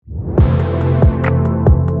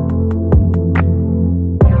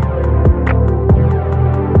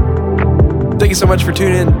you so much for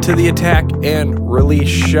tuning in to the Attack and Release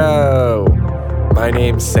Show. My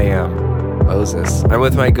name's Sam Moses. I'm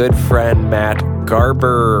with my good friend Matt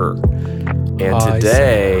Garber. And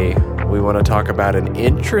today we want to talk about an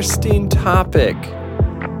interesting topic.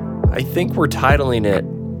 I think we're titling it,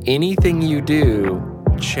 Anything You Do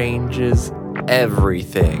Changes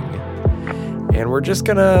Everything. And we're just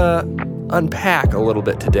going to unpack a little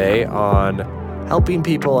bit today on helping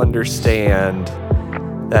people understand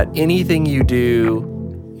that anything you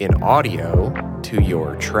do in audio to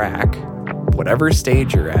your track, whatever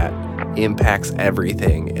stage you're at, impacts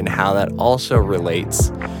everything and how that also relates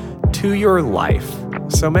to your life.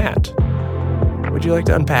 So Matt, would you like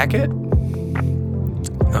to unpack it?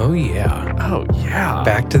 Oh yeah.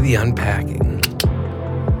 Back to the unpacking.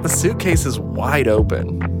 The suitcase is wide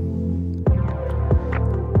open.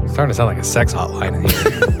 It's starting to sound like a sex hotline in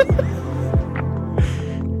here.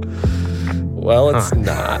 Well, it's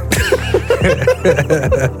not.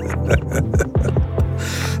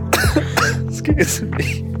 Excuse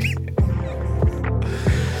me.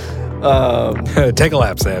 Take a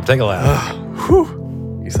lap, Sam. Take a lap.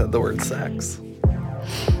 You said the word sex.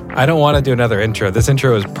 I don't want to do another intro. This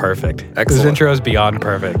intro is perfect. Excellent. This intro is beyond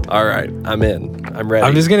perfect. All right, I'm in. I'm ready.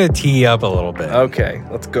 I'm just going to tee up a little bit. Okay,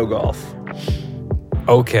 let's go golf.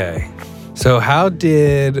 Okay. So how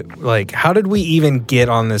did we even get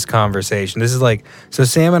on this conversation? This is so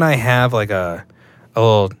Sam and I have like a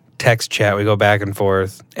little text chat. We go back and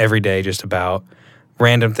forth every day just about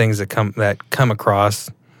random things that come across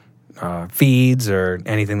feeds or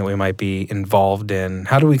anything that we might be involved in.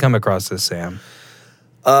 How do we come across this, Sam?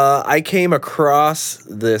 I came across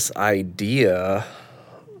this idea.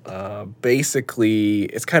 Basically,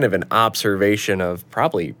 it's kind of an observation of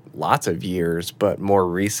probably lots of years, but more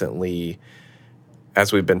recently,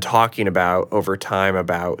 as we've been talking about over time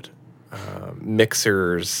about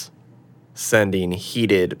mixers sending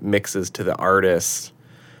heated mixes to the artists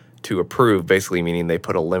to approve, basically meaning they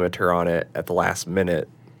put a limiter on it at the last minute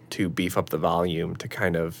to beef up the volume to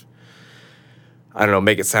kind of,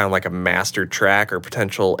 make it sound like a master track or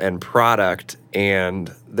potential end product.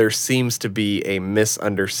 And there seems to be a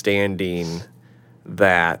misunderstanding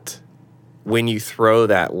that when you throw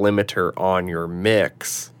that limiter on your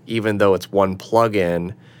mix, even though it's one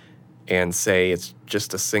plugin and say it's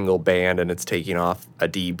just a single band and it's taking off a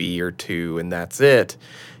dB or two and that's it,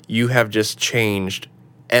 you have just changed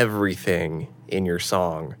everything in your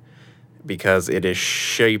song because it is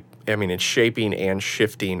it's shaping and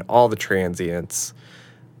shifting all the transients,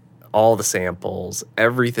 all the samples,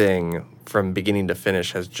 everything from beginning to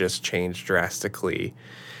finish has just changed drastically.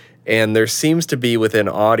 And there seems to be within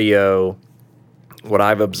audio, what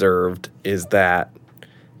I've observed is that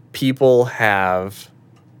people have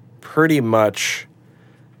pretty much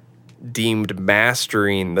deemed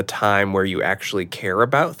mastering the time where you actually care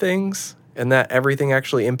about things and that everything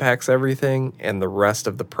actually impacts everything, and the rest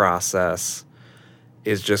of the process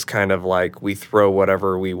is just kind of like we throw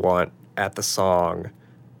whatever we want at the song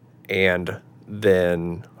and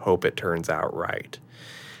then hope it turns out right.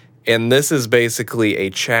 And this is basically a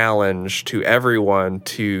challenge to everyone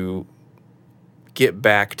to get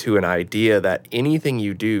back to an idea that anything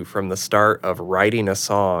you do from the start of writing a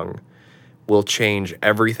song will change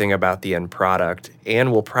everything about the end product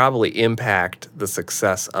and will probably impact the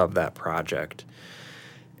success of that project.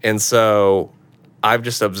 And so I've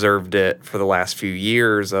just observed it for the last few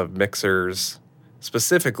years of mixers,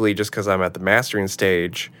 specifically just because I'm at the mastering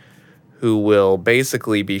stage, who will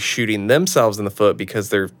basically be shooting themselves in the foot because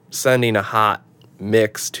they're sending a hot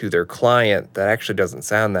mix to their client that actually doesn't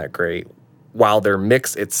sound that great, while their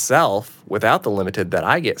mix itself, without the limited that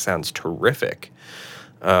I get, sounds terrific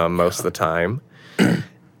most of the time.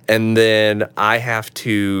 And then I have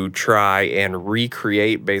to try and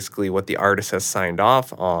recreate basically what the artist has signed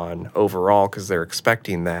off on overall because they're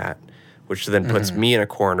expecting that, which then puts me in a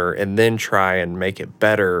corner, and then try and make it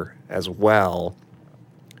better as well,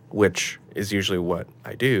 which is usually what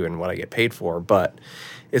I do and what I get paid for. But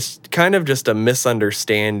it's kind of just a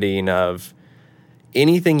misunderstanding of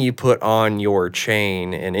anything you put on your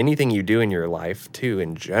chain and anything you do in your life, too,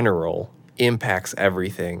 in general, impacts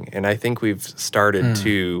everything. And I think we've started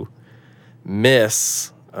to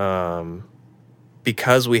miss,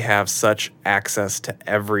 because we have such access to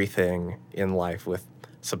everything in life with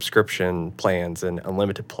subscription plans and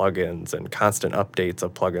unlimited plugins and constant updates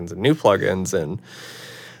of plugins and new plugins, and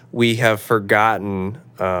we have forgotten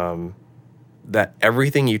that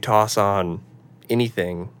everything you toss on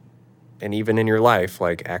anything, and even in your life,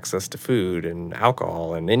 like access to food and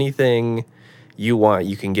alcohol and anything you want,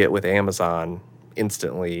 you can get with Amazon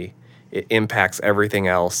instantly. It impacts everything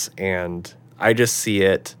else, and I just see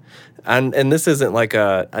it, and this isn't like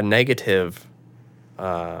a negative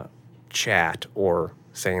chat or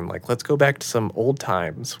saying like, let's go back to some old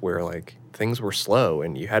times where like things were slow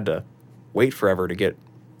and you had to wait forever to get,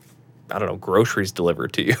 I don't know, groceries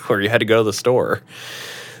delivered to you, or you had to go to the store.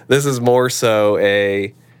 This is more so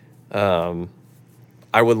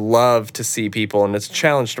I would love to see people, and it's a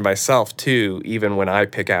challenge to myself too, even when I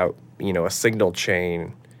pick out, a signal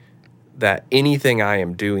chain, that anything I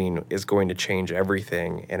am doing is going to change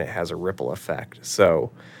everything and it has a ripple effect.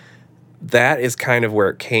 So that is kind of where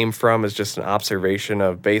it came from, is just an observation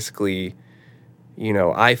of basically,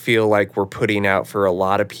 I feel like we're putting out for a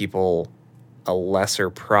lot of people a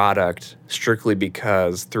lesser product strictly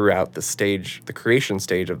because throughout the creation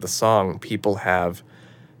stage of the song, people have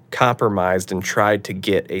compromised and tried to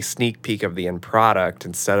get a sneak peek of the end product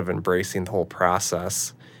instead of embracing the whole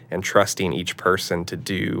process and trusting each person to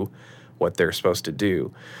do what they're supposed to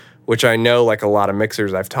do, which I know, like a lot of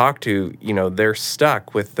mixers I've talked to, they're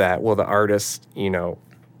stuck with that. Well, the artists,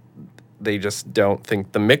 they just don't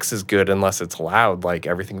think the mix is good unless it's loud, like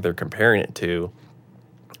everything they're comparing it to.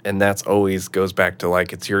 And that's always goes back to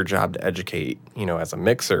like, it's your job to educate, as a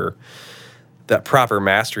mixer, that proper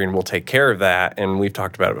mastering will take care of that. And we've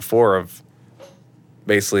talked about it before of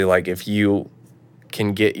basically like, if you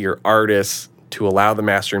can get your artists to allow the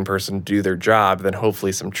mastering person to do their job, then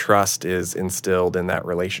hopefully some trust is instilled in that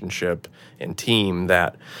relationship and team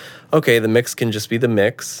that, okay, the mix can just be the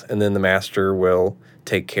mix, and then the master will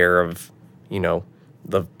take care of,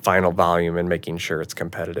 the final volume and making sure it's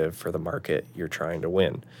competitive for the market you're trying to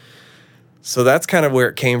win. So that's kind of where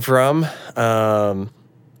it came from. And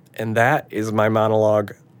that is my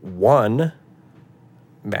monologue 1.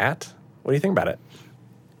 Matt, what do you think about it?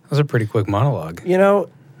 That was a pretty quick monologue.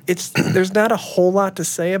 There's not a whole lot to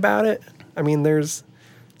say about it. I mean, there's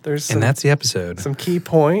some, and that's the episode. Some key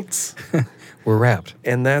points. We're wrapped.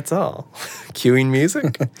 And that's all. Cueing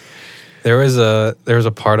music. There was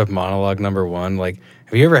a part of monologue number 1. Like,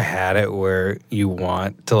 have you ever had it where you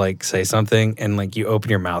want to like say something and like you open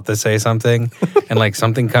your mouth to say something and like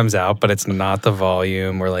something comes out, but it's not the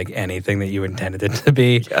volume or like anything that you intended it to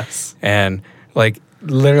be? Yes. And like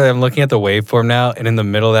literally I'm looking at the waveform now, and in the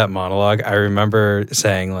middle of that monologue, I remember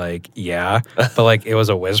saying like, yeah, but like it was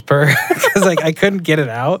a whisper because like I couldn't get it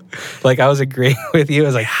out. Like I was agreeing with you. I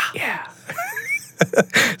was like, yeah.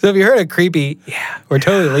 So if you heard a creepy, yeah, we're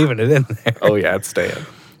totally leaving it in there. Oh yeah, it's staying.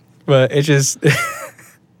 But it's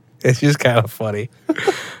just kind of funny.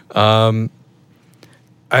 I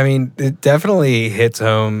mean, it definitely hits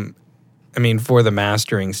home, for the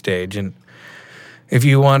mastering stage. And if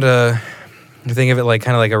you want to think of it like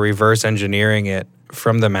kind of like a reverse engineering it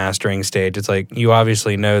from the mastering stage, it's like you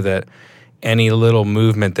obviously know that any little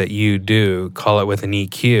movement that you do, call it with an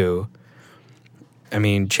EQ,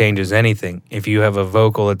 changes anything. If you have a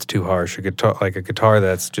vocal that's too harsh, a guitar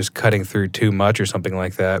that's just cutting through too much or something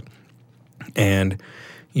like that, and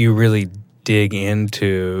you really dig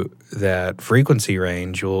into that frequency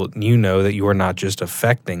range, you know that you are not just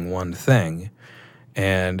affecting one thing,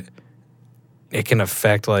 and it can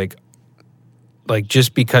affect like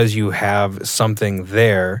just because you have something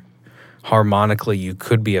there, harmonically you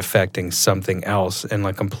could be affecting something else in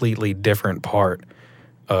a completely different part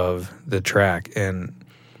of the track, and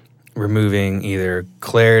removing either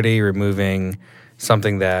clarity, removing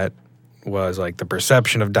something that was like the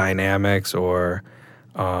perception of dynamics, or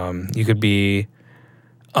you could be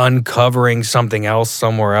uncovering something else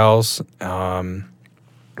somewhere else. You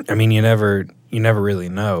never really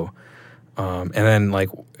know. And then like,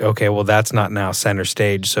 okay, well that's not now center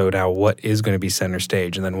stage. So now what is going to be center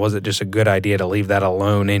stage? And then was it just a good idea to leave that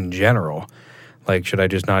alone in general? Like, should I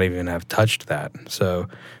just not even have touched that? So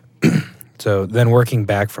then working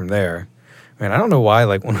back from there, I don't know why,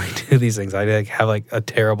 like when we do these things, I like have like a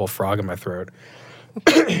terrible frog in my throat.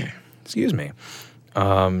 Excuse me.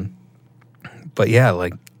 But yeah,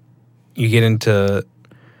 like you get into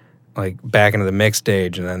like back into the mix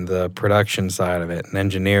stage and then the production side of it and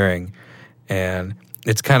engineering. And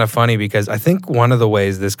it's kind of funny because I think one of the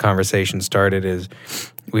ways this conversation started is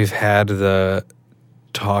we've had the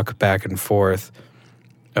talk back and forth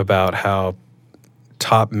about how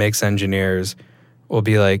top mix engineers will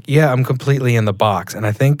be like, yeah, I'm completely in the box. And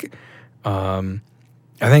I think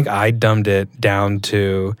I dumbed it down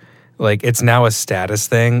to like, it's now a status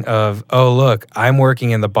thing of, oh, look, I'm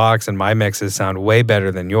working in the box and my mixes sound way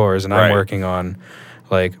better than yours. And I'm working on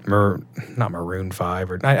like, not Maroon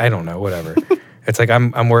 5 or I don't know, whatever. It's like,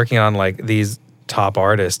 I'm working on like these top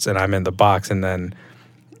artists and I'm in the box. And then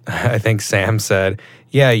I think Sam said,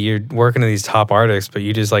 yeah, you're working with these top artists, but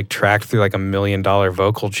you just like tracked through like $1 million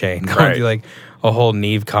vocal chain, going through like a whole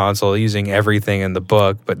Neve console using everything in the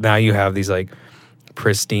book. But now you have these like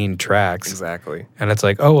pristine tracks. Exactly. And it's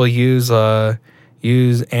like, oh, we'll use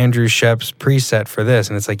Andrew Shep's preset for this.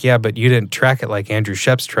 And it's like, yeah, but you didn't track it like Andrew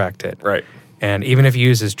Shep's tracked it. Right. And even if you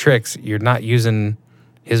use his tricks, you're not using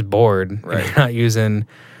his board. Right. You're not using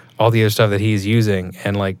all the other stuff that he's using.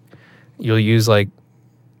 And like, you'll use like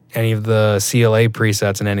any of the CLA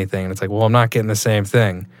presets and anything. And it's like, well, I'm not getting the same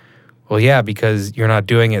thing. Well, yeah, because you're not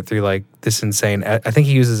doing it through like this insane, I think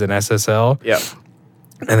he uses an SSL. Yep.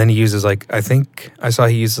 And then he uses like, I think I saw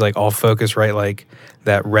he uses like all focus, right? Like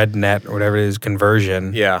that red net or whatever it is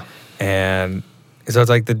conversion. Yeah. And so it's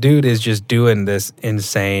like the dude is just doing this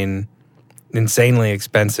insanely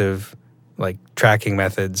expensive like tracking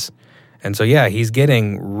methods. And so, yeah, he's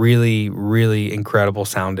getting really, really incredible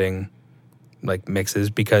sounding like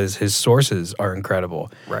mixes because his sources are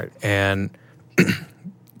incredible. Right. And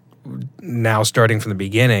now starting from the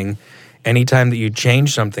beginning, anytime that you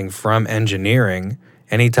change something from engineering,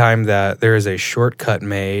 anytime that there is a shortcut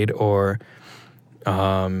made or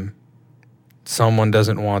someone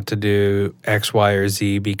doesn't want to do X, Y, or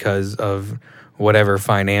Z because of whatever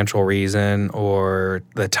financial reason or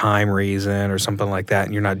the time reason or something like that,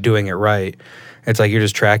 and you're not doing it right, it's like you're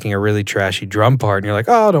just tracking a really trashy drum part, and you're like,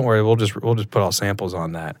 oh, don't worry, we'll just put all samples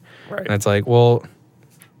on that. Right. And it's like, well,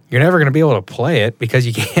 you're never going to be able to play it because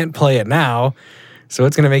you can't play it now, so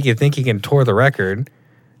it's going to make you think you can tour the record.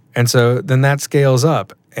 And so then that scales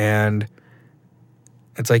up, and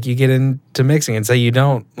it's like you get into mixing and say you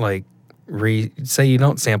don't like say you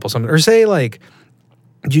don't sample something, or say like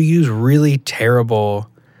you use really terrible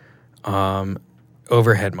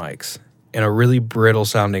overhead mics in a really brittle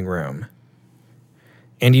sounding room,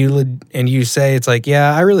 and you say it's like,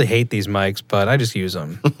 yeah, I really hate these mics, but I just use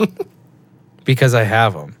them because I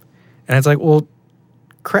have them. And it's like, well,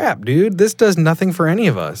 crap, dude, this does nothing for any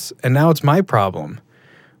of us, and now it's my problem.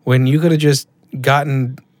 When you could have just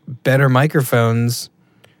gotten better microphones,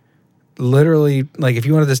 literally, like if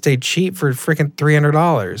you wanted to stay cheap for freaking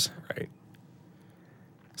 $300. Right.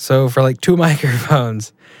 So for like 2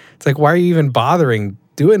 microphones, it's like, why are you even bothering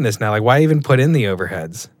doing this now? Like, why even put in the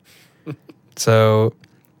overheads? So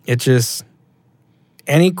it just,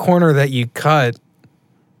 any corner that you cut,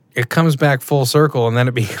 it comes back full circle, and then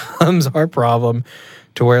it becomes our problem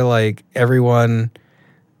to where like everyone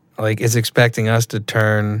like is expecting us to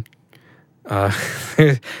turn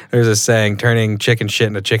there's a saying, turning chicken shit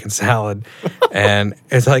into chicken salad. And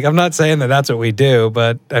it's like, I'm not saying that that's what we do,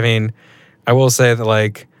 but I mean, I will say that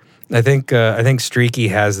like I think Streaky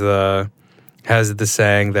has the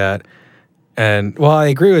saying that, and well, I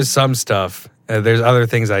agree with some stuff. There's other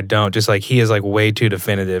things I don't. Just like he is like way too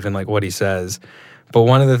definitive in like what he says. But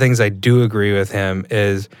one of the things I do agree with him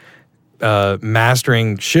is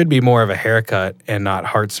mastering should be more of a haircut and not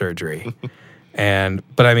heart surgery.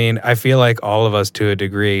 But I mean, I feel like all of us to a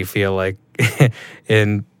degree feel like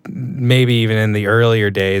in maybe even in the earlier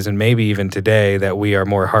days and maybe even today that we are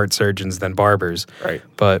more heart surgeons than barbers. Right.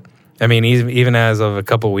 But I mean, even as of a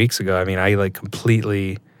couple weeks ago, I mean, I like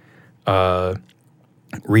completely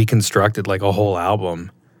reconstructed like a whole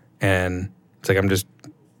album, and it's like I'm just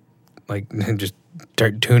like just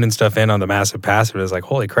tuning stuff in on the Massive Passive. It's like,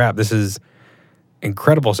 holy crap, this is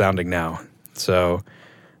incredible sounding now. So,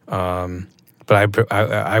 but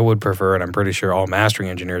I would prefer, and I'm pretty sure all mastering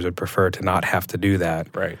engineers would prefer to not have to do that.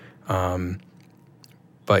 Right.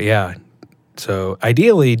 But yeah, so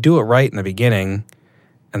ideally do it right in the beginning,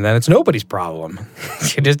 and then it's nobody's problem.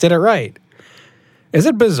 You just did it right. Is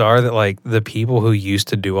it bizarre that like the people who used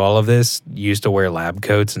to do all of this used to wear lab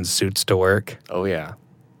coats and suits to work? Oh yeah.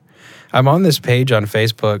 I'm on this page on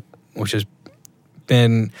Facebook, which has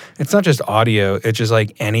been, it's not just audio, it's just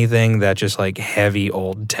like anything that just like heavy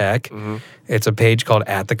old tech. Mm-hmm. It's a page called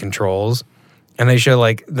At the Controls, and they show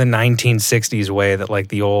like the 1960s way that like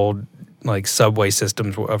the old like subway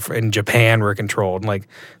systems in Japan were controlled, and like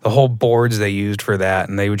the whole boards they used for that.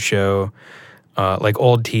 And they would show like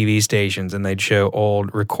old TV stations, and they'd show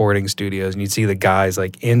old recording studios, and you'd see the guys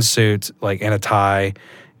like in suits, like in a tie,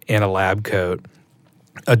 in a lab coat,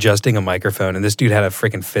 adjusting a microphone. And this dude had a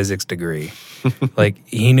freaking physics degree. Like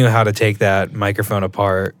he knew how to take that microphone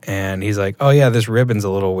apart, and he's like, oh yeah, this ribbon's a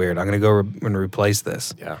little weird, I'm gonna go and replace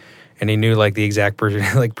this. Yeah. And he knew like the exact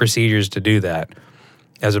like procedures to do that,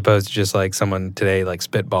 as opposed to just like someone today like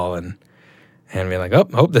spitballing and being like, oh,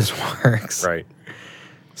 hope this works. Right.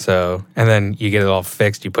 So, and then you get it all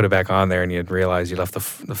fixed, you put it back on there, and you realize you left the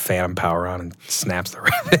phantom power on, and snaps the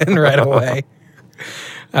ribbon right away.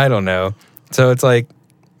 I don't know. So it's like,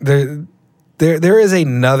 there's there is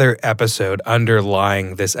another episode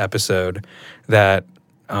underlying this episode that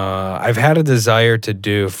I've had a desire to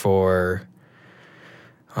do for.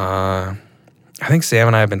 I think Sam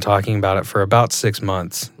and I have been talking about it for about 6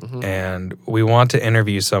 months, and we want to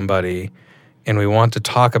interview somebody, and we want to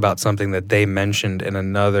talk about something that they mentioned in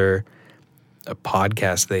a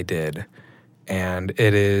podcast they did, and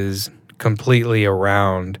it is completely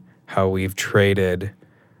around how we've traded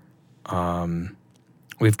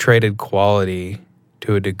quality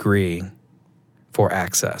to a degree for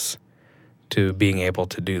access to being able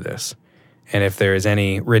to do this, and if there is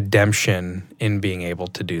any redemption in being able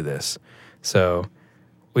to do this. So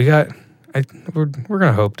we're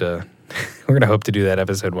gonna hope to do that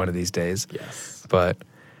episode one of these days. Yes.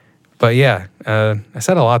 But yeah, I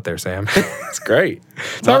said a lot there, Sam. It's great.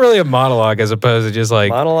 It's not really a monologue as opposed to just like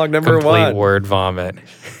monologue number complete one. word vomit.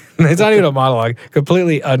 It's not even a monologue.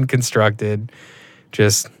 Completely unconstructed.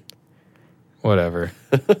 Just whatever.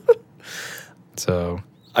 So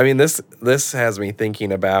I mean, this has me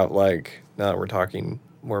thinking about, like, now that we're talking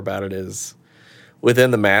more about it, is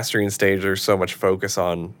within the mastering stage, there's so much focus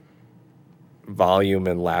on volume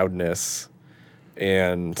and loudness,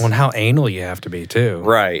 and how anal you have to be too.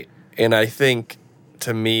 right. And I think,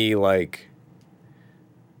 to me, like,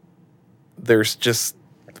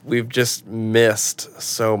 we've just missed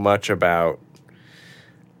so much about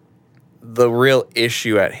the real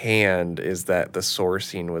issue at hand is that the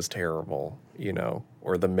sourcing was terrible,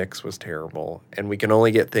 or the mix was terrible. And we can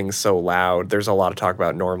only get things so loud. There's a lot of talk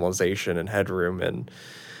about normalization and headroom and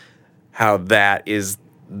how that is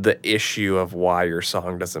the issue of why your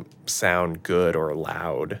song doesn't sound good or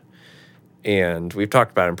loud. And we've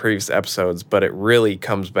talked about it in previous episodes, but it really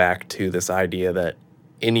comes back to this idea that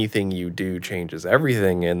anything you do changes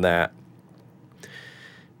everything, in that,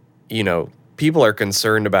 people are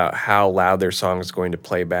concerned about how loud their song is going to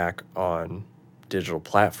play back on digital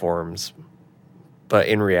platforms. But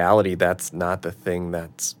in reality, that's not the thing.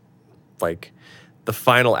 That's like the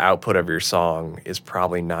final output of your song is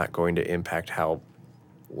probably not going to impact how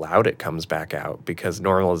loud it comes back out, because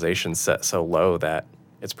normalization's set so low that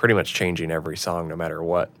it's pretty much changing every song no matter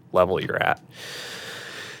what level you're at.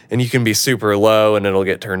 And you can be super low and it'll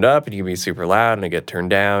get turned up, and you can be super loud and it get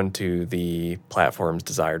turned down to the platform's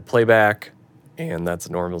desired playback. And that's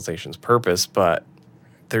normalization's purpose. But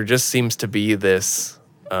there just seems to be this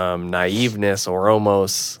naiveness or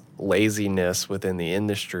almost laziness within the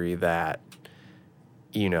industry that,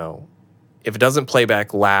 if it doesn't play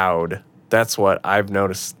back loud, that's what I've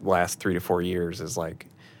noticed the last 3 to 4 years is, like,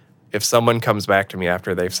 if someone comes back to me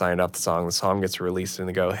after they've signed up the song gets released, and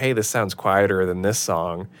they go, hey, this sounds quieter than this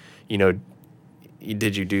song,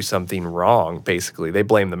 did you do something wrong? Basically, they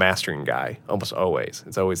blame the mastering guy almost always.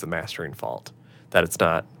 It's always the mastering fault that it's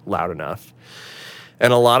not loud enough.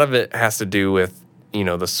 And a lot of it has to do with, the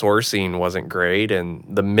sourcing wasn't great, and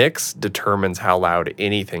the mix determines how loud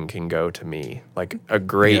anything can go to me. Like a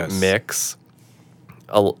great mix,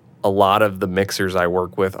 a lot of the mixers I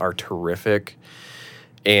work with are terrific,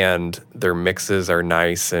 and their mixes are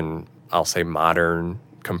nice and, I'll say, modern,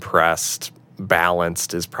 compressed,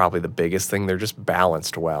 balanced is probably the biggest thing. They're just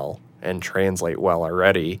balanced well and translate well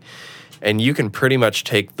already. And you can pretty much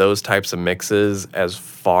take those types of mixes as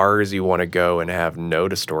far as you want to go and have no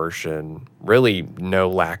distortion, really no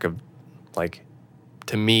lack of, like,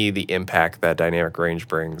 to me, the impact that dynamic range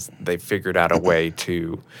brings. They figured out a way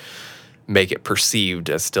to make it perceived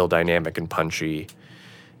as still dynamic and punchy.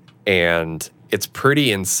 And it's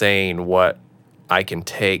pretty insane what I can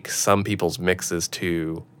take some people's mixes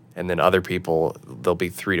to, and then other people, they'll be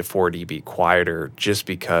 3 to 4 dB quieter just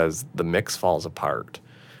because the mix falls apart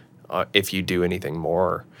if you do anything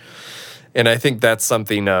more. And I think that's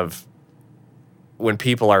something of, when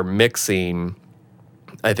people are mixing,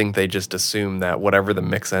 I think they just assume that whatever the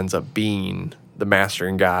mix ends up being, the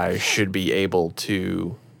mastering guy should be able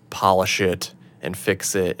to polish it and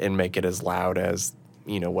fix it and make it as loud as,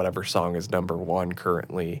 whatever song is number one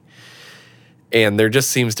currently. And there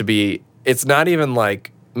just seems to be, it's not even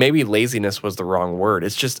like, maybe laziness was the wrong word.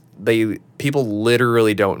 It's just people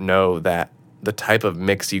literally don't know that the type of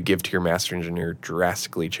mix you give to your master engineer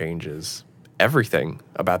drastically changes everything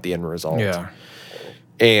about the end result. Yeah.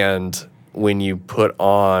 And when you put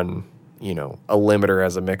on, a limiter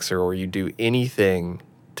as a mixer, or you do anything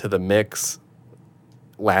to the mix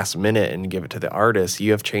last minute and give it to the artist,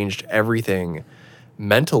 you have changed everything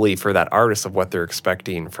mentally for that artist of what they're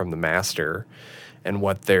expecting from the master, and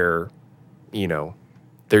what they're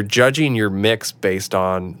judging your mix based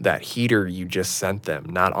on that heater you just sent them,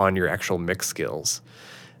 not on your actual mix skills.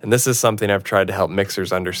 And this is something I've tried to help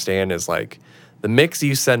mixers understand, is like, the mix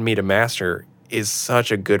you send me to master is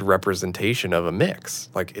such a good representation of a mix.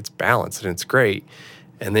 Like, it's balanced and it's great.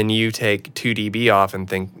 And then you take 2 dB off and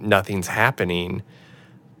think nothing's happening.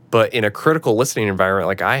 But in a critical listening environment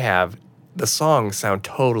like I have, the songs sound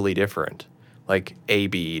totally different, like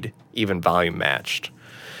A-B'd, even volume matched.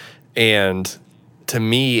 And to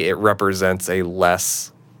me, it represents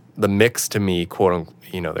the mix to me, quote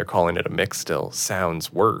unquote, they're calling it a mix still,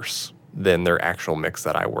 sounds worse than their actual mix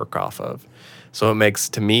that I work off of. So it makes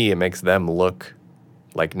them look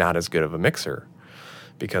like not as good of a mixer,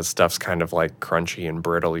 because stuff's kind of like crunchy and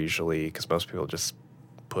brittle usually, because most people just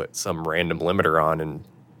put some random limiter on and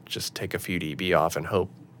just take a few dB off and hope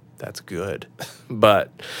that's good.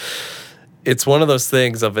 But it's one of those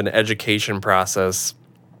things of an education process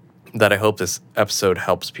that I hope this episode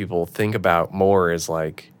helps people think about more, is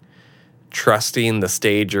like trusting the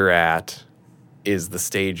stage you're at is the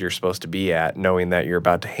stage you're supposed to be at, knowing that you're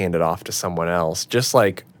about to hand it off to someone else. Just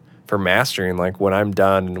like for mastering, like when I'm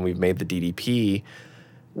done and we've made the DDP,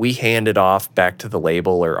 we hand it off back to the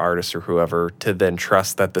label or artist or whoever to then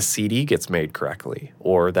trust that the CD gets made correctly,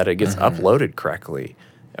 or that it gets uploaded correctly,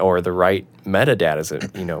 or the right metadata is,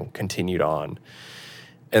 continued on.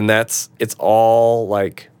 And it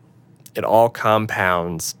all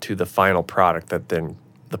compounds to the final product that then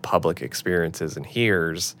the public experiences and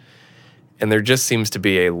hears. And there just seems to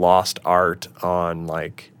be a lost art on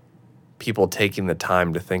like people taking the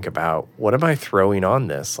time to think about, what am I throwing on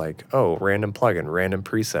this? Like, oh, random plugin, random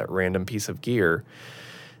preset, random piece of gear.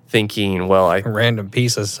 Thinking, well, a random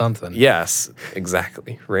piece of something. Yes,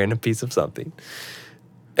 exactly. Random piece of something.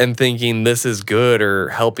 And thinking this is good or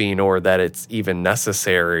helping, or that it's even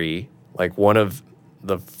necessary. Like, one of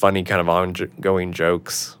the funny kind of ongoing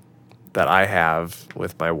jokes that I have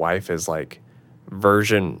with my wife is like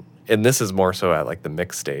version, and this is more so at like the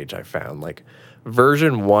mix stage, I found, like,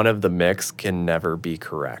 version 1 of the mix can never be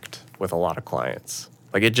correct with a lot of clients.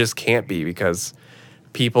 Like, it just can't be, because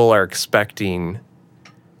people are expecting,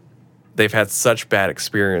 they've had such bad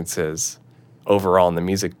experiences overall in the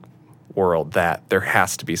music world that there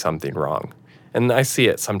has to be something wrong. And I see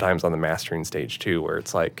it sometimes on the mastering stage too, where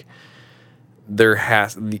it's like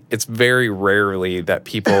it's very rarely that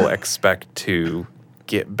people expect to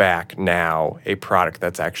get back now a product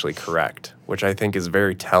that's actually correct, which I think is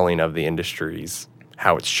very telling of the industry's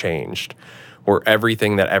how it's changed, where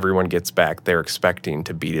everything that everyone gets back, they're expecting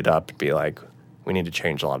to beat it up and be like, we need to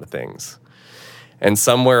change a lot of things. And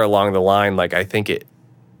somewhere along the line, like, I think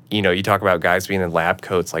you talk about guys being in lab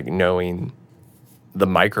coats, like knowing the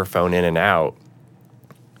microphone in and out.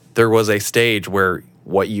 There was a stage where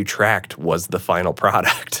what you tracked was the final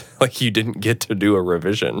product. Like, you didn't get to do a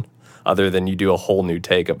revision other than you do a whole new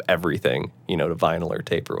take of everything, to vinyl or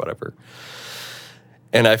tape or whatever.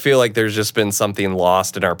 And I feel like there's just been something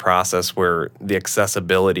lost in our process where the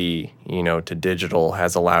accessibility, to digital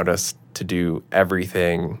has allowed us to do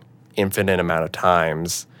everything infinite amount of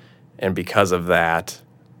times. And because of that,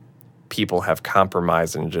 people have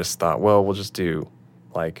compromised and just thought, well, we'll just do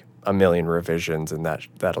like a million revisions and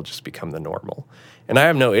that'll just become the normal. And I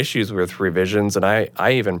have no issues with revisions, and I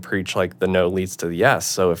even preach like the no leads to the yes.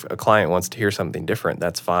 So if a client wants to hear something different,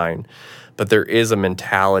 that's fine. But there is a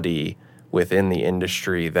mentality within the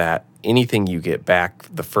industry that anything you get back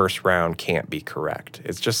the first round can't be correct.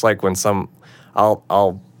 It's just like when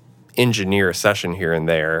I'll engineer a session here and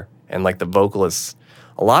there, and like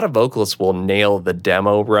a lot of vocalists will nail the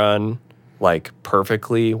demo run like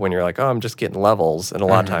perfectly when you're like, oh, I'm just getting levels. And a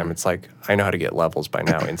lot of time it's like, I know how to get levels by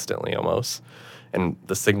now instantly almost. And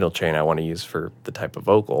the signal chain I want to use for the type of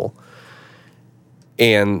vocal.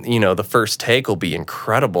 And, the first take will be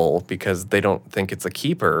incredible because they don't think it's a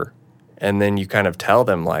keeper. And then you kind of tell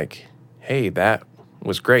them like, hey, that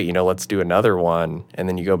was great. Let's do another one. And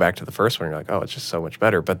then you go back to the first one. And you're like, oh, it's just so much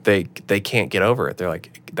better. But they can't get over it. They're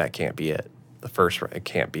like, that can't be it. It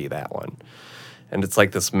can't be that one. And it's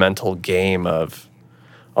like this mental game of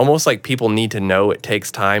almost like people need to know it takes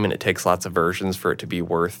time and it takes lots of versions for it to be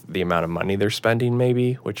worth the amount of money they're spending,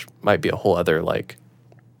 maybe, which might be a whole other like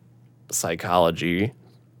psychology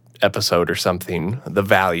episode or something, the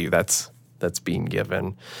value that's being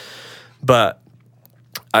given. But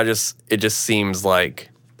it just seems like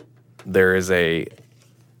the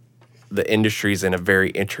industry's in a very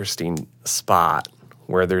interesting spot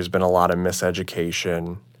where there's been a lot of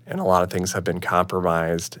miseducation and a lot of things have been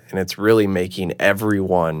compromised, and it's really making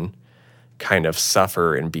everyone kind of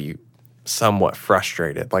suffer and be somewhat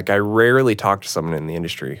frustrated. Like, I rarely talk to someone in the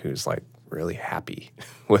industry who's like really happy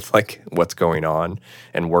with like what's going on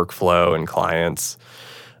and workflow and clients.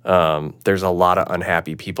 There's a lot of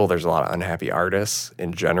unhappy people. There's a lot of unhappy artists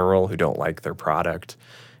in general who don't like their product.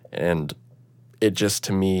 And it just,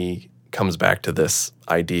 to me, comes back to this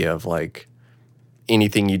idea of like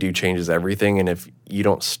anything you do changes everything. And if you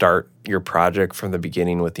don't start your project from the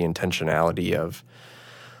beginning with the intentionality of,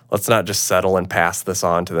 let's not just settle and pass this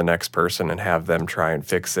on to the next person and have them try and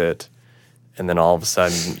fix it, and then all of a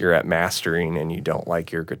sudden you're at mastering and you don't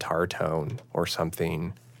like your guitar tone or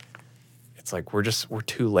something, it's like we're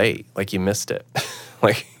too late. Like, you missed it.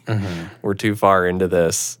 Like, we're too far into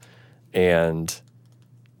this. And,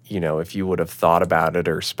 you know, if you would have thought about it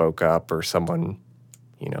or spoke up, or someone,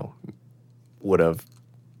 you know, would have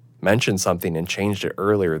mentioned something and changed it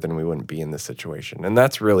earlier, then we wouldn't be in this situation. And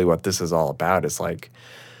that's really what this is all about, is like,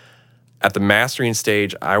 at the mastering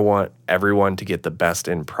stage, I want everyone to get the best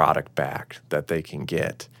end product back that they can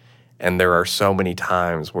get. And there are so many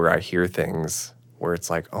times where I hear things where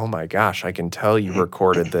it's like, oh my gosh, I can tell you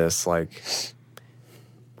recorded this like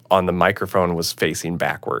on the microphone was facing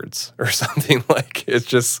backwards or something. Like, it's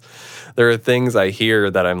just, there are things I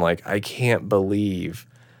hear that I'm like, I can't believe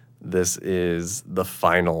this is the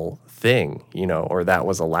final thing, you know, or that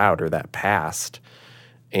was allowed or that passed.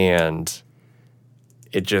 And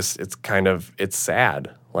it's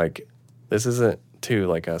sad. Like, this isn't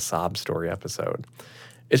like a sob story episode.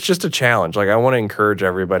 It's just a challenge. Like, I want to encourage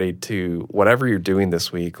everybody to, whatever you're doing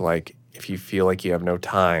this week, like, if you feel like you have no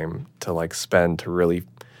time to like spend to really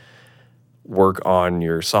work on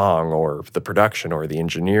your song or the production or the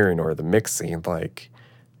engineering or the mixing, like,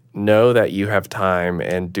 know that you have time,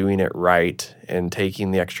 and doing it right and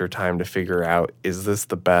taking the extra time to figure out, is this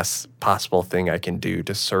the best possible thing I can do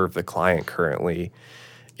to serve the client currently,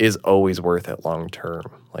 is always worth it long term.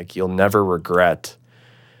 Like, you'll never regret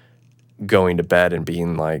going to bed and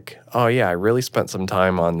being like, oh yeah, I really spent some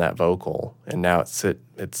time on that vocal and now it's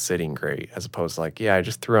sitting great, as opposed to like, yeah, I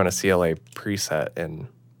just threw on a CLA preset and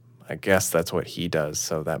I guess that's what he does,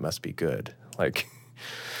 so that must be good. Like,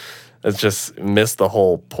 it's just missed the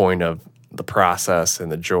whole point of the process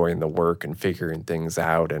and the joy and the work and figuring things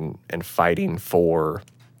out and fighting for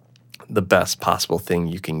the best possible thing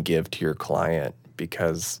you can give to your client,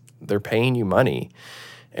 because they're paying you money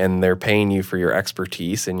and they're paying you for your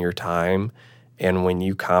expertise and your time. And when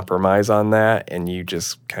you compromise on that and you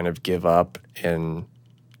just kind of give up and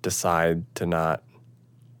decide to not,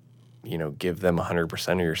 you know, give them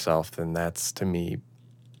 100% of yourself, then that's, to me,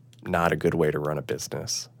 not a good way to run a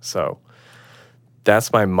business. So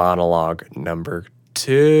that's my monologue number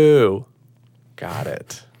 2. Got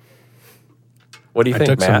it. What do you think,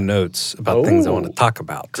 I took Matt? some notes about things I want to talk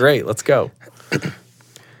about. Great, let's go.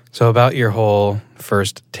 So about your whole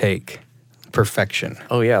first take, perfection.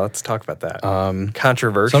 Oh yeah, let's talk about that.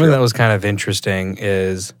 Controversial. Something that was kind of interesting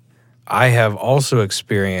is I have also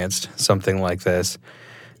experienced something like this,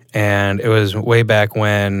 and it was way back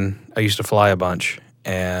when I used to fly a bunch.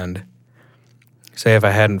 And say if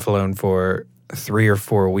I hadn't flown for 3 or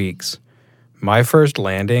 4 weeks, my first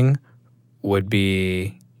landing would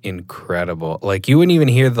be incredible. Like, you wouldn't even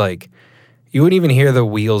hear the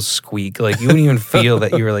wheels squeak. Like, you wouldn't even feel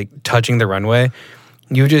that you were like touching the runway.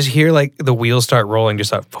 You would just hear like the wheels start rolling,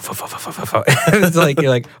 just like, and it's like, you're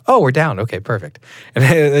like, oh, we're down. Okay, perfect. And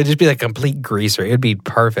it'd just be like complete greaser. It'd be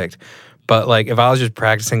perfect. But like, if I was just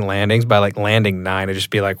practicing landings, by like landing 9, it'd just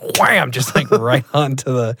be like wham, just like right onto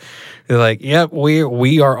the. You're like, yep,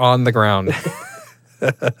 we are on the ground.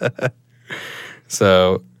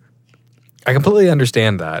 So I completely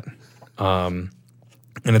understand that.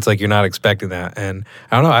 And it's like, you're not expecting that. And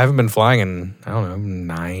I don't know, I haven't been flying in,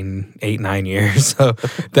 9 years. So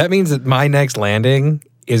that means that my next landing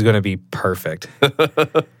is going to be perfect.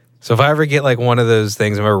 So if I ever get like one of those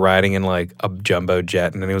things, I remember riding in like a jumbo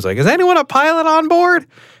jet and then he was like, is anyone a pilot on board?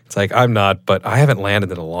 It's like, I'm not, but I haven't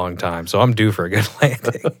landed in a long time. So I'm due for a good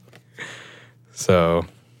landing. So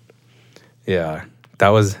yeah, that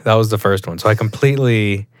was the first one. So I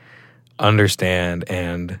completely understand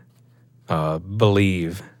and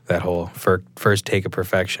believe that whole first take of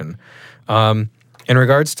perfection. In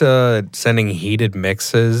regards to sending heated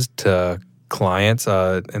mixes to clients,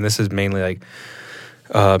 and this is mainly like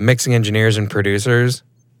mixing engineers and producers,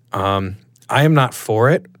 I am not for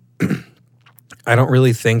it. I don't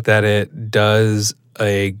really think that it does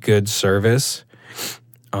a good service,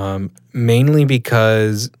 mainly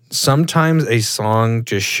because sometimes a song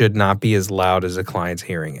just should not be as loud as a client's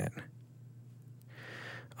hearing it.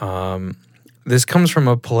 This comes from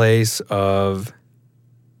a place of,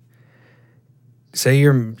 say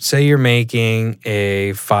you're making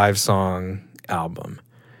a 5-song album,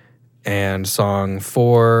 and song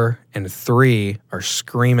 4 and 3 are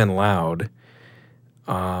screaming loud,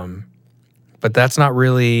 but that's not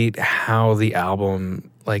really how the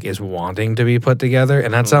album like is wanting to be put together.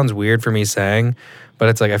 And that sounds weird for me saying, but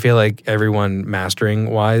it's like I feel like everyone mastering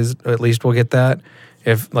wise at least will get that.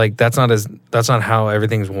 If like that's not how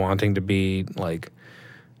everything's wanting to be like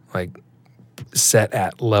set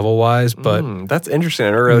at level wise. But that's interesting. I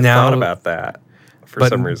never really thought about that for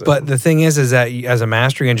some reason. But the thing is that as a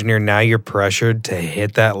mastering engineer, now you're pressured to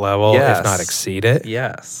hit that level, if not exceed it.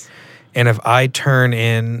 Yes. And if I turn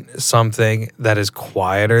in something that is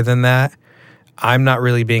quieter than that, I'm not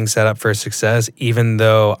really being set up for success, even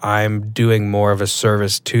though I'm doing more of a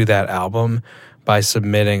service to that album by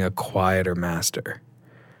submitting a quieter master.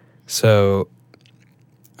 So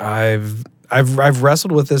I've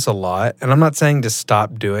wrestled with this a lot, and I'm not saying to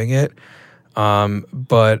stop doing it,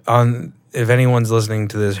 but if anyone's listening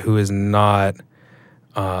to this who is not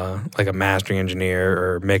like a mastering engineer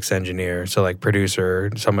or mix engineer, so like producer,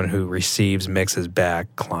 someone who receives mixes back,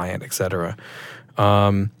 client, etc.,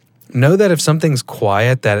 know that if something's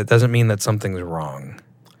quiet, that it doesn't mean that something's wrong.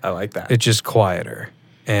 I like that. It's just quieter.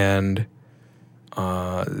 And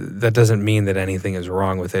that doesn't mean that anything is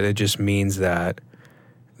wrong with it. It just means that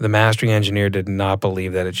the mastering engineer did not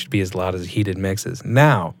believe that it should be as loud as heated mixes.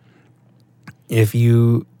 Now, if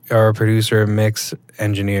you are a producer, mix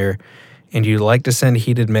engineer, and you like to send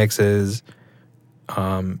heated mixes,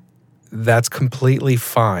 that's completely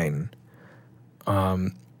fine.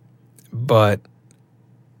 But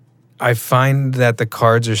I find that the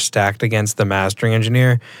cards are stacked against the mastering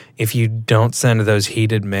engineer if you don't send those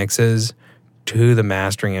heated mixes to the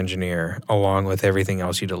mastering engineer along with everything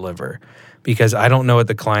else you deliver. Because I don't know what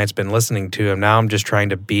the client's been listening to, and now I'm just trying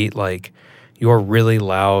to beat like your really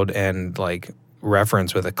loud and like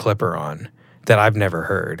reference with a clipper on that I've never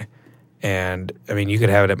heard. And I mean, you could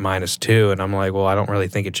have it at -2, and I'm like, well, I don't really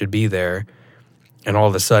think it should be there. And all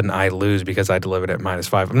of a sudden I lose because I delivered it at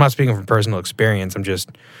 -5. I'm not speaking from personal experience. I'm just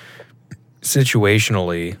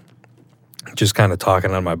situationally just kind of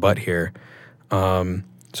talking on my butt here.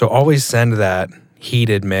 So always send that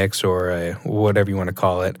heated mix or a whatever you want to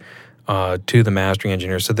call it to the mastering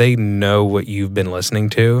engineer so they know what you've been listening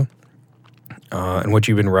to and what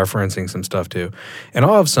you've been referencing some stuff to. And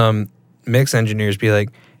I'll have some mix engineers be like,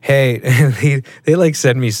 hey, they like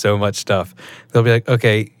send me so much stuff. They'll be like,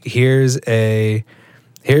 okay, here's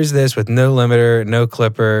this with no limiter, no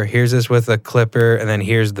clipper. Here's this with a clipper, and then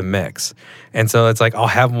here's the mix. And so it's like I'll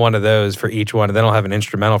have one of those for each one, and then I'll have an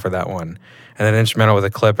instrumental for that one, and then an instrumental with a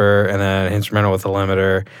clipper, and then an instrumental with a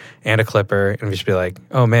limiter and a clipper, and just be like,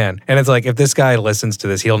 oh man. And it's like if this guy listens to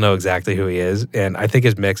this, he'll know exactly who he is, and I think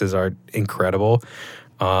his mixes are incredible.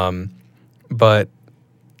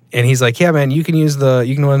 And he's like, yeah, man, you can use one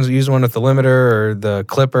with the limiter or the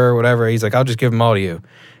clipper or whatever. He's like, I'll just give them all to you.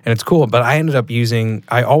 And it's cool. But I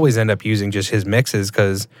always end up using just his mixes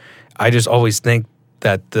because I just always think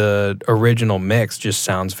that the original mix just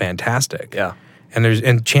sounds fantastic. Yeah.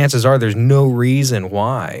 And chances are there's no reason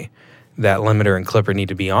why that limiter and clipper need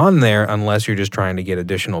to be on there unless you're just trying to get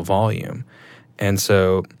additional volume. And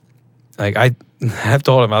so like I've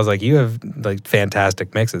told him, I was like, you have like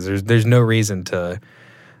fantastic mixes. There's no reason to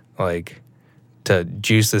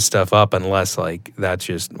juice this stuff up unless like that's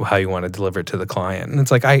just how you want to deliver it to the client. And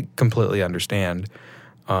it's like I completely understand.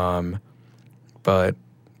 But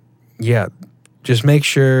yeah, just make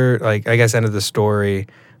sure, like I guess end of the story,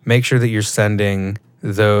 make sure that you're sending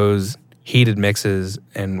those heated mixes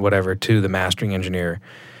and whatever to the mastering engineer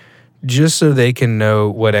just so they can know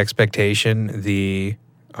what expectation the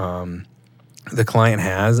client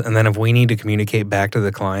has. And then if we need to communicate back to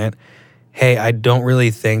the client, hey, I don't really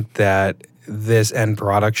think that this end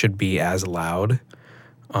product should be as loud.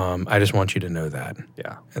 I just want you to know that.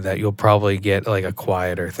 Yeah. That you'll probably get like a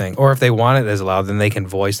quieter thing. Or if they want it as loud, then they can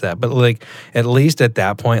voice that. But like at least at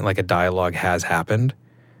that point, like a dialogue has happened.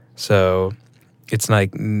 So it's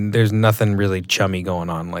like there's nothing really chummy going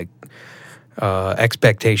on. Like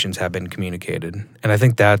expectations have been communicated. And I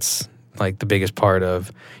think that's like the biggest part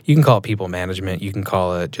of, you can call it people management. You can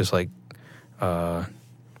call it just like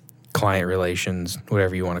client relations,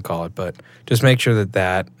 whatever you want to call it, but just make sure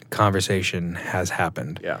that conversation has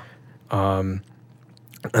happened. Yeah. And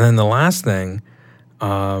then the last thing,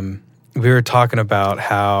 we were talking about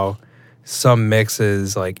how some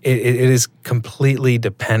mixes, like it is completely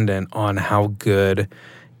dependent on how good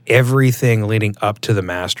everything leading up to the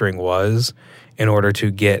mastering was in order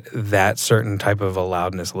to get that certain type of a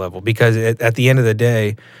loudness level. Because at the end of the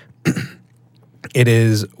day, it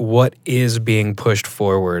is what is being pushed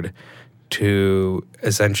forward to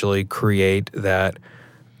essentially create that,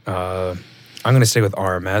 I'm going to stay with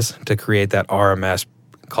RMS, to create that RMS,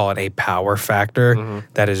 call it a power factor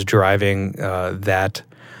that is driving that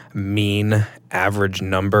mean average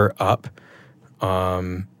number up.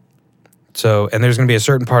 So, and there's going to be a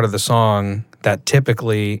certain part of the song that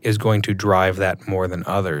typically is going to drive that more than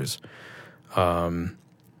others. And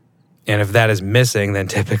if that is missing, then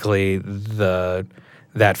typically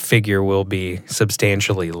that figure will be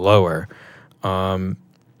substantially lower.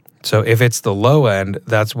 So if it's the low end,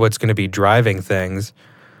 that's what's going to be driving things,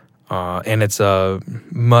 and it's a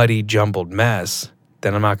muddy, jumbled mess,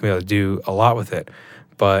 then I'm not going to be able to do a lot with it.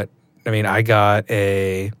 But, I mean, I got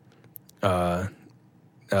a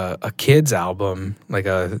kids album, like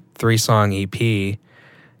a 3-song EP,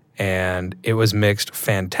 and it was mixed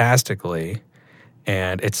fantastically,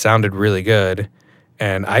 and it sounded really good.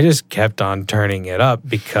 And I just kept on turning it up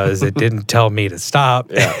because it didn't tell me to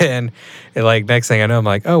stop. Yeah. And like next thing I know, I'm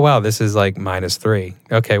like, oh, wow, this is like -3.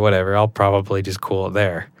 Okay, whatever. I'll probably just cool it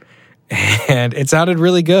there. And it sounded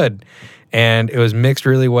really good. And it was mixed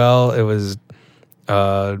really well. It was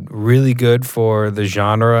really good for the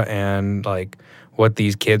genre and like what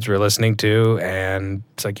these kids were listening to. And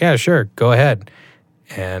it's like, yeah, sure, go ahead.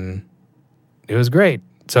 And it was great.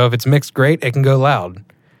 So if it's mixed great, it can go loud.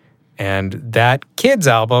 And that kids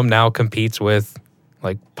album now competes with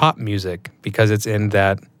like pop music because it's in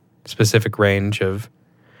that specific range of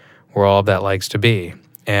where all of that likes to be.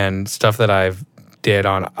 And stuff that I've did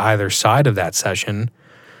on either side of that session,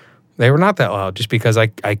 they were not that loud just because I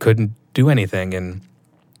couldn't do anything. And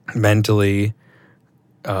mentally,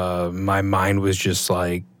 my mind was just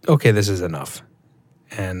like, okay, this is enough.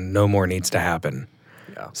 And no more needs to happen.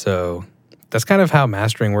 Yeah. So that's kind of how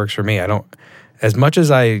mastering works for me. As much as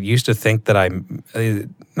I used to think that I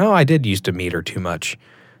did used to meter too much.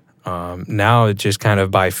 Now it's just kind of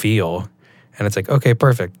by feel, and it's like, okay,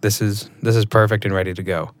 perfect. This is perfect and ready to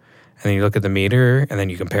go. And then you look at the meter, and then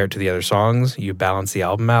you compare it to the other songs. You balance the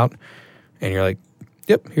album out, and you're like,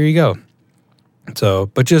 yep, here you go. So,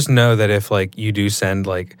 but just know that if like you do send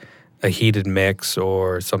like a heated mix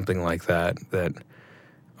or something like that,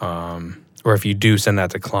 or if you do send that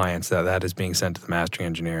to clients, that is being sent to the mastering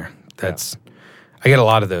engineer. I get a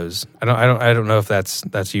lot of those. I don't know if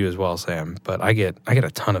that's you as well, Sam, but I get a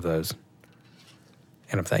ton of those,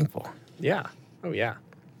 and I'm thankful. Yeah. Oh yeah.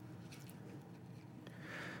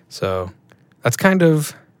 So that's kind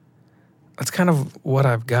of what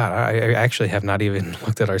I've got. I actually have not even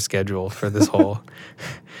looked at our schedule for this whole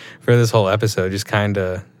episode. Just kind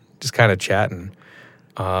of chatting.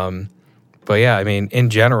 But yeah, I mean, in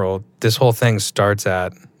general, this whole thing starts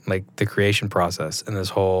at like the creation process, and this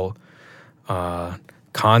whole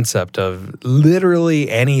concept of literally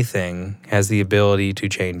anything has the ability to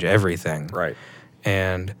change everything. Right.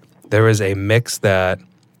 And there was a mix that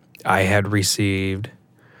I had received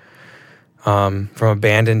from a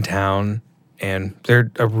band in town, and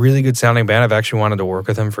they're a really good sounding band. I've actually wanted to work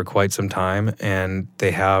with them for quite some time, and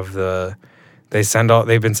they've been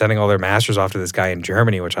sending all their masters off to this guy in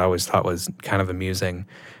Germany, which I always thought was kind of amusing.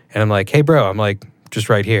 And I'm like, hey, bro, I'm like, just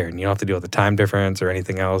right here, and you don't have to deal with the time difference or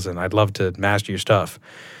anything else, and I'd love to master your stuff.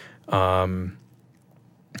 When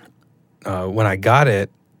I got it,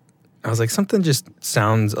 I was like, something just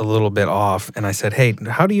sounds a little bit off, and I said, hey,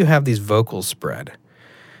 how do you have these vocals spread?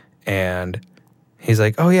 And he's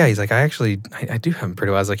like, oh yeah, he's like, I do have them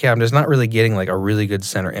pretty well. I was like, yeah, I'm just not really getting like a really good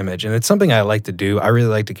center image, and it's something I like to do. I really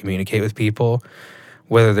like to communicate with people,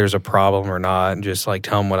 whether there's a problem or not, and just like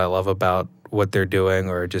tell them what I love about what they're doing,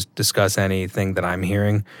 or just discuss anything that I'm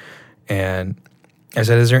hearing. And I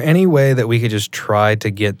said, is there any way that we could just try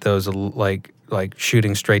to get those like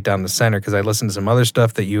shooting straight down the center? Because I listened to some other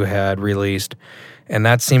stuff that you had released, and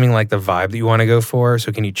that's seeming like the vibe that you want to go for.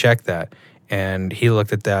 So can you check that? And he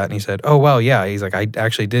looked at that and he said, oh, well, yeah. He's like, I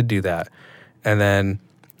actually did do that. And then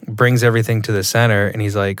brings everything to the center, and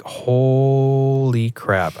he's like, holy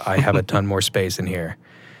crap, I have a ton more space in here.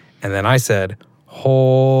 And then I said,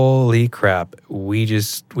 holy crap, we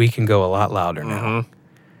can go a lot louder now. Mm-hmm.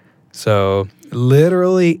 So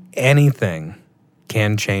literally anything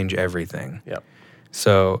can change everything. Yep.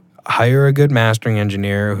 So hire a good mastering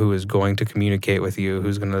engineer who is going to communicate with you,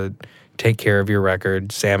 who's going to take care of your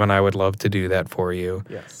record. Sam and I would love to do that for you.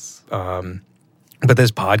 Yes. But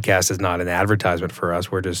this podcast is not an advertisement for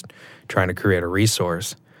us. We're just trying to create a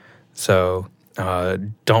resource. So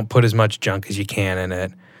don't put as much junk as you can in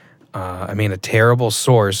it. I mean, a terrible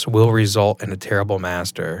source will result in a terrible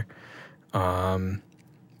master.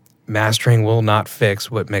 Mastering will not fix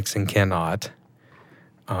what mixing cannot.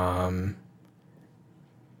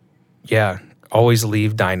 Yeah, always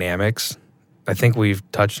leave dynamics. I think we've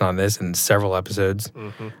touched on this in several episodes.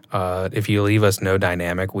 Mm-hmm. If you leave us no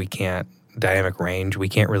dynamic range, we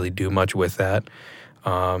can't really do much with that.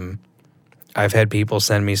 I've had people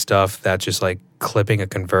send me stuff that's just like clipping a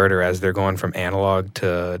converter as they're going from analog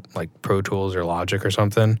to like Pro Tools or Logic or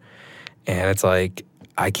something. And it's like,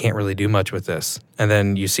 I can't really do much with this. And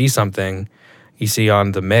then you see something, you see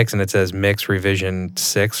on the mix and it says mix revision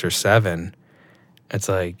 6 or 7. It's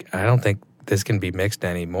like, I don't think this can be mixed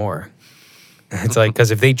anymore. It's like, because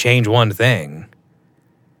if they change one thing,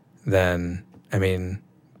 then, I mean,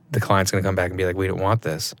 the client's going to come back and be like, we don't want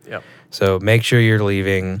this. Yep. So make sure you're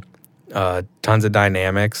leaving tons of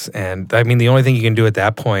dynamics. And I mean, the only thing you can do at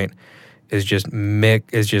that point is just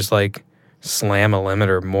like slam a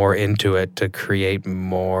limiter more into it to create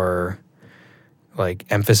more like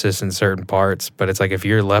emphasis in certain parts. But it's like, if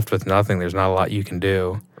you're left with nothing, there's not a lot you can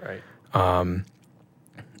do. Right.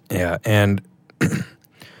 Yeah. And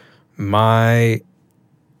my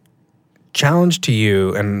challenge to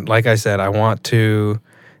you, and like I said, I want to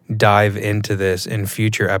dive into this in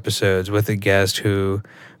future episodes with a guest who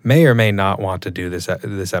may or may not want to do this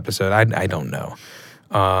episode. I don't know.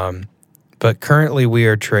 But currently we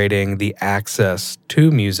are trading the access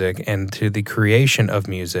to music and to the creation of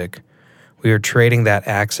music. We are trading that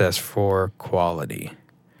access for quality.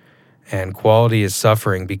 And quality is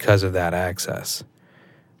suffering because of that access.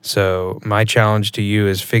 So my challenge to you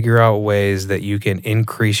is figure out ways that you can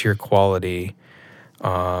increase your quality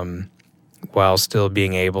while still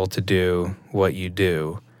being able to do what you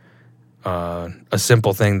do. A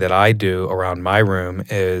simple thing that I do around my room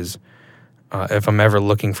is if I'm ever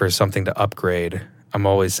looking for something to upgrade, I'm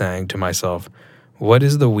always saying to myself, what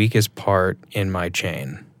is the weakest part in my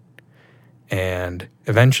chain? And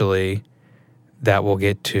eventually that will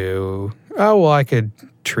get to, oh, well, I could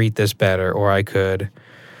treat this better, or I could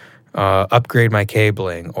upgrade my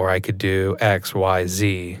cabling, or I could do X, Y,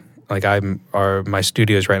 Z. Like my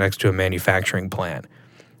studio is right next to a manufacturing plant,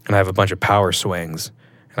 and I have a bunch of power swings,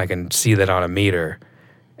 and I can see that on a meter.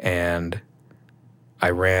 And I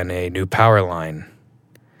ran a new power line,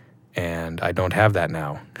 and I don't have that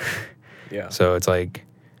now. Yeah. So it's like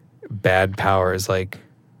bad power is like,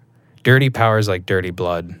 dirty power is like dirty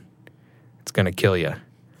blood. It's going to kill you.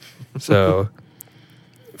 So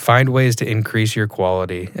find ways to increase your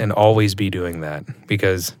quality and always be doing that,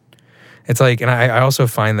 because it's like, and I also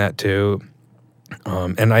find that too,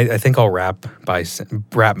 and I think I'll wrap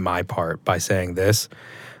my part by saying this.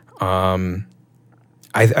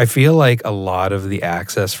 I feel like a lot of the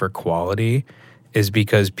access for quality is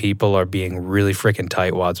because people are being really freaking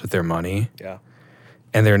tightwads with their money. Yeah.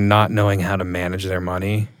 And they're not knowing how to manage their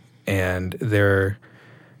money, and they're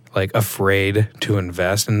like afraid to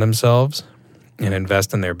invest in themselves and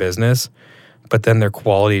invest in their business, but then their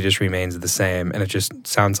quality just remains the same, and it just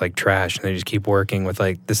sounds like trash, and they just keep working with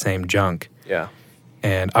like the same junk. Yeah.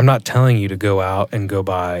 And I'm not telling you to go out and go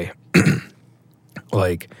buy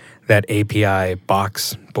like that API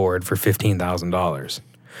box board for $15,000.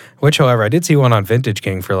 Which, however, I did see one on Vintage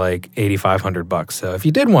King for like $8,500. So if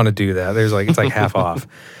you did want to do that, it's like half off.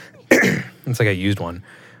 It's like a used one.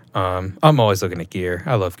 I'm always looking at gear.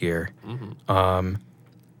 I love gear. Mm-hmm.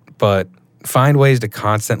 But find ways to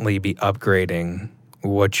constantly be upgrading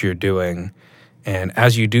what you're doing. And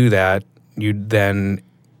as you do that, you then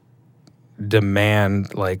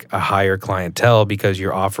demand like a higher clientele because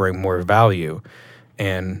you're offering more value.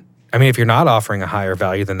 And I mean, if you're not offering a higher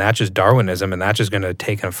value, then that's just Darwinism, and that's just going to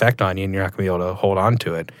take an effect on you, and you're not going to be able to hold on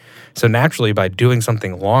to it. So naturally, by doing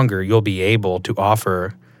something longer, you'll be able to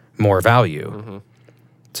offer more value. Mm-hmm.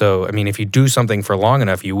 So, I mean, if you do something for long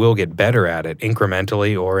enough, you will get better at it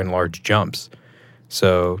incrementally or in large jumps.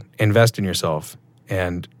 So invest in yourself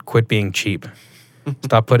and quit being cheap.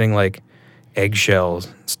 Stop putting like eggshell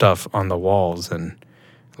stuff on the walls, and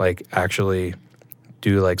like actually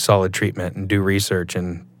do like solid treatment and do research,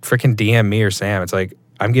 and freaking DM me or Sam. It's like,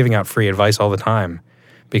 I'm giving out free advice all the time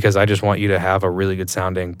because I just want you to have a really good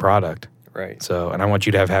sounding product. Right. So, and I want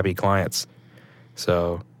you to have happy clients.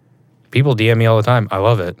 So people DM me all the time. I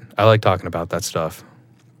love it. I like talking about that stuff.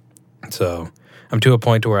 So I'm to a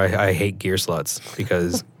point to where I hate gear sluts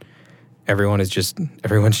because everyone's just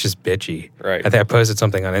bitchy. Right. I think I posted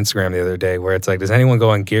something on Instagram the other day where it's like, does anyone go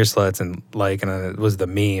on gear sluts and it was the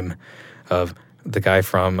meme of the guy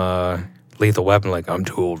from Lethal Weapon, like, I'm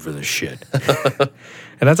too old for this shit.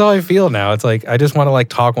 And that's how I feel now. It's like, I just want to like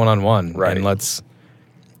talk one-on-one. Right. And let's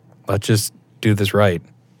just do this right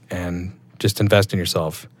and just invest in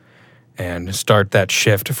yourself and start that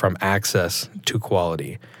shift from access to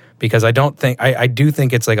quality. Because I do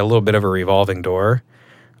think it's like a little bit of a revolving door.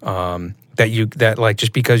 That like,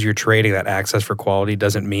 just because you're trading that access for quality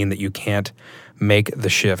doesn't mean that you can't make the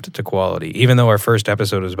shift to quality. Even though our first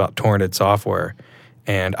episode was about torrented software,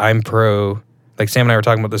 and I'm pro, like Sam and I were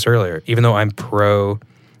talking about this earlier, even though I'm pro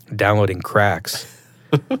downloading cracks,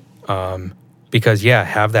 because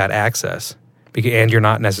have that access. And you're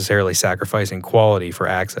not necessarily sacrificing quality for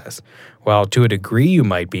access. Well, to a degree you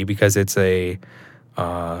might be, because it's a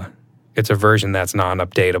version that's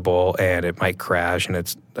non-updatable and it might crash and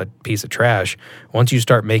it's a piece of trash. Once you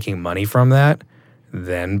start making money from that,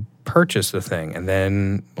 then purchase the thing and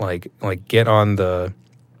then like get on the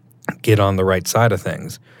right side of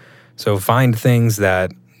things. So find things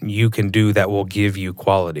that you can do that will give you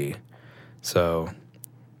quality. So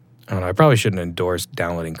I don't know, I probably shouldn't endorse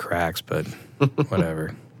downloading cracks, but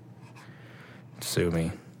whatever. Sue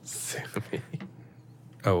me.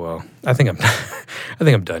 Oh well. I think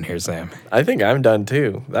I'm done here, Sam. I think I'm done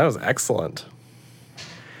too. That was excellent.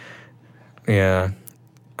 Yeah.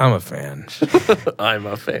 I'm a fan. I'm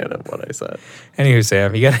a fan of what I said. Anywho,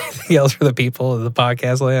 Sam, you got anything else for the people of the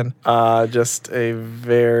podcast land? Just a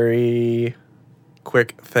very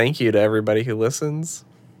quick thank you to everybody who listens.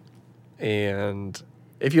 And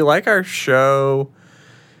if you like our show,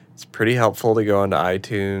 it's pretty helpful to go onto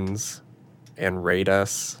iTunes and rate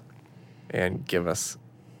us and give us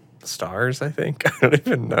stars, I think. I don't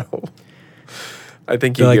even know. I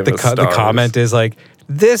think you give us stars. The comment is like,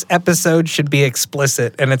 this episode should be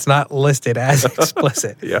explicit, and it's not listed as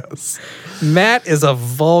explicit. Yes. Matt is a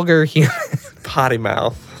vulgar human. Potty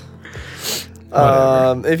mouth.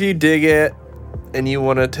 If you dig it and you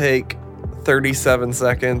want to take 37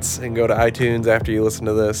 seconds and go to iTunes after you listen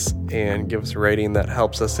to this and give us a rating, that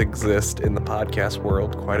helps us exist in the podcast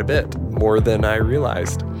world quite a bit, more than I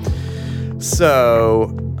realized.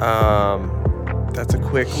 So, that's a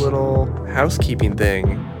quick little housekeeping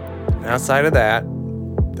thing. Outside of that,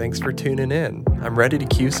 thanks for tuning in. I'm ready to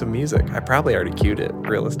cue some music. I probably already cued it,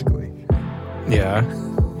 realistically. Yeah.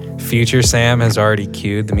 Future Sam has already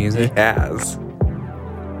cued the music. He has.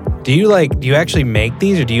 Do you actually make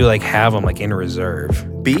these, or do you have them in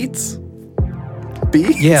reserve? Beats?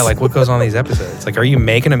 Yeah, what goes on these episodes? Are you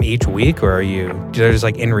making them each week, or they're just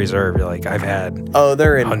in reserve? You're I've had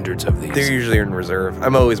they're in hundreds of these. They're usually in reserve.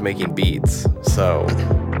 I'm always making beats, so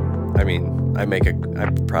I mean, I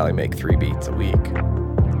probably make 3 beats a week,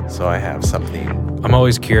 so I have something. I'm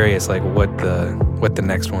always curious, what the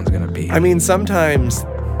next one's gonna be. I mean, sometimes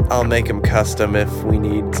I'll make them custom if we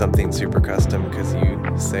need something super custom, because you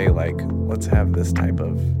say let's have this type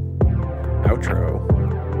of outro,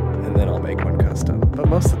 and then I'll make one custom. But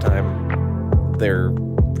most of the time, they're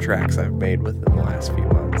tracks I've made within the last few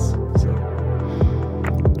months. So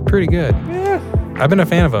pretty good. Yeah, I've been a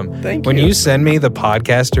fan of them. Thank you. When you send me the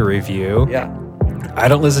podcast to review, I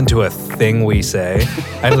don't listen to a thing we say.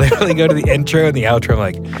 I literally go to the intro and the outro. I'm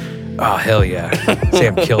like, oh hell yeah,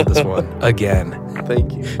 Sam killed this one again.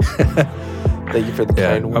 Thank you. Thank you for the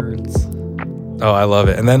kind words. Oh, I love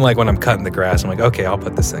it. And then when I'm cutting the grass, I'm like, okay, I'll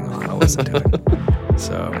put this thing on. I'll listen to it.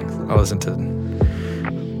 So I'll listen to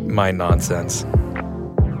my nonsense.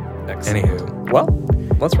 Excellent. Anywho. Well,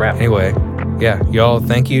 let's wrap. Anyway, y'all,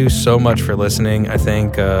 thank you so much for listening. I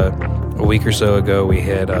think a week or so ago we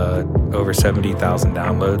hit over 70,000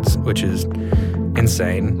 downloads, which is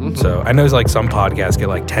insane. Mm-hmm. So I know some podcasts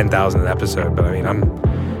get 10,000 an episode, but I mean,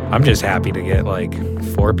 I'm just happy to get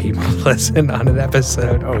 4 people listen on an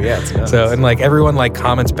episode. Oh yeah, it's nuts. So and everyone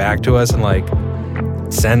comments back to us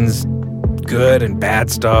and sends good and bad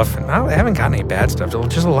stuff. And I haven't gotten any bad stuff.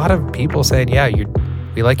 Just a lot of people saying, yeah,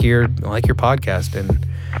 we like your podcast, and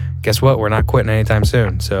guess what? We're not quitting anytime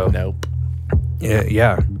soon. So nope.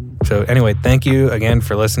 Yeah. So anyway, thank you again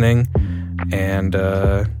for listening, and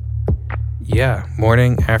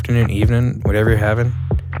morning, afternoon, evening, whatever you're having,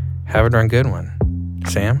 have a darn good one.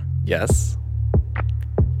 Sam? Yes?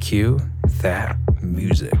 Cue that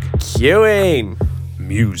music. Cueing!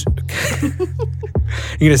 Music.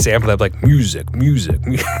 You're going to sample that music.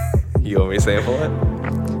 You want me to sample it?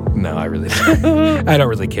 No, I really don't. I don't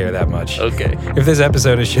really care that much. Okay. If this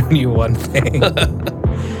episode has shown you one thing.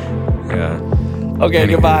 Yeah. Okay,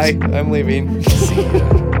 goodbye. I'm leaving. See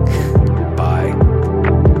ya.